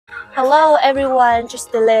Hello everyone,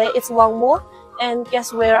 just delay. It's Wangmo, and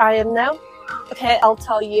guess where I am now? Okay, I'll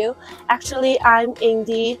tell you. Actually, I'm in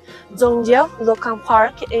the Zongjao Local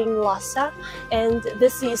Park in Lhasa, and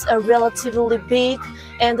this is a relatively big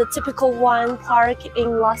and a typical one park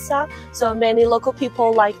in Lhasa. So many local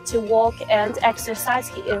people like to walk and exercise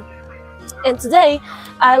here. And today,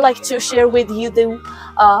 I like to share with you the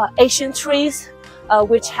ancient trees,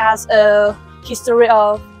 which has a history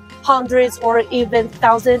of hundreds or even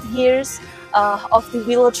thousand years of the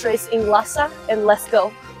willow trees in Lhasa. And let's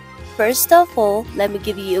go. First of all, let me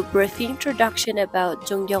give you a brief introduction about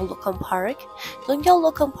Zongjao Local Park. Zongjao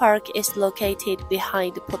Local Park is located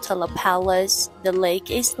behind the Potala Palace. The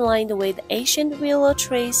lake is lined with ancient willow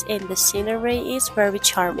trees and the scenery is very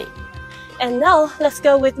charming. And now, let's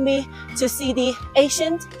go with me to see the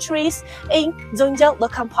ancient trees in Zongjao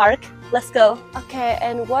Local Park. Let's go. Okay,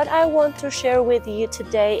 and what I want to share with you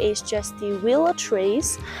today is just the willow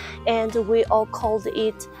trees, and we all called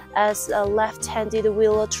it as left-handed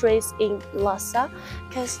willow trees in Lhasa,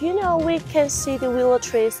 because you know we can see the willow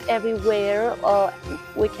trees everywhere.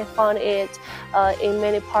 We can find it in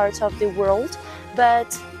many parts of the world,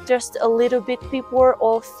 but just a little bit people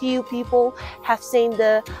or few people have seen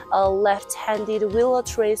the left-handed willow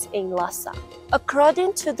trees in Lhasa.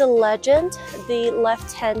 According to the legend, the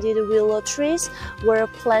left-handed willow trees were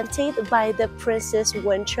planted by the Princess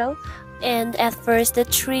Wencheng. And at first the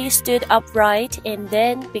tree stood upright, and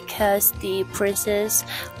then because the princess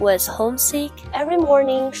was homesick, every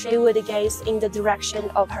morning she would gaze in the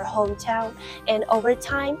direction of her hometown, and over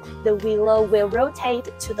time the willow will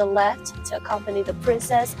rotate to the left to accompany the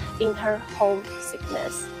princess in her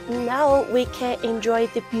homesickness. Now we can enjoy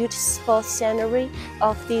the beautiful scenery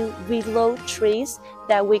of the willow trees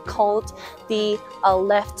that we called the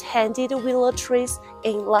left-handed willow trees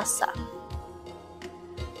in Lhasa.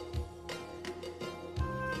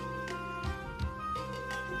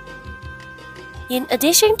 In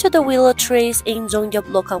addition to the willow trees in Zongjao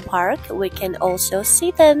Local Park, we can also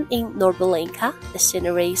see them in Norbalinka. The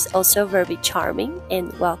scenery is also very charming,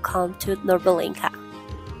 and welcome to Norbalinka.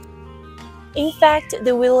 In fact,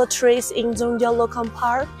 the willow trees in Zongjao Local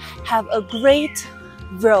Park have a great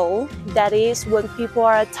role. That is, when people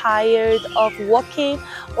are tired of walking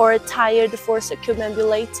or tired for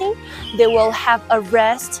circumambulating, they will have a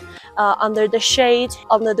rest under the shade,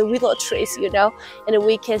 under the willow trees, you know. And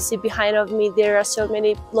we can see behind of me there are so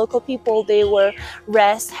many local people. They will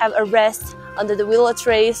have a rest under the willow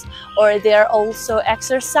trees, or they are also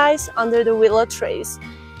exercise under the willow trees.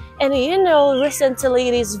 And you know, recently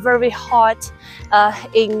it is very hot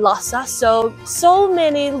in Lhasa, so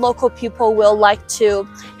many local people will like to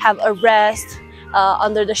have a rest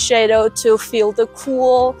under the shadow to feel the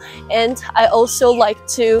cool. And I also like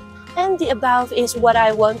to. And the above is what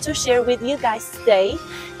I want to share with you guys today.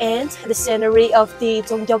 And the scenery of the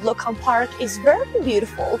Zongjao Local Park is very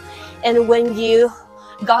beautiful. And when you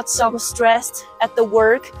got some stressed at the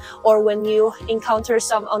work, or when you encounter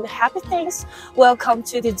some unhappy things, welcome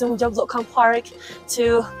to the Zongjao Local Park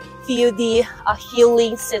to feel the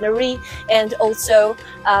healing scenery, and also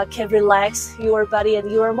can relax your body and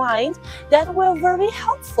your mind. That will be very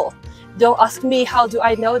helpful. Don't ask me how do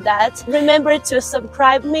I know that. Remember to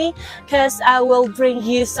subscribe me, because I will bring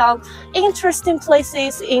you some interesting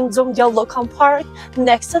places in Zongjao Local Park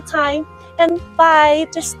next time. And bye,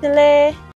 just delay.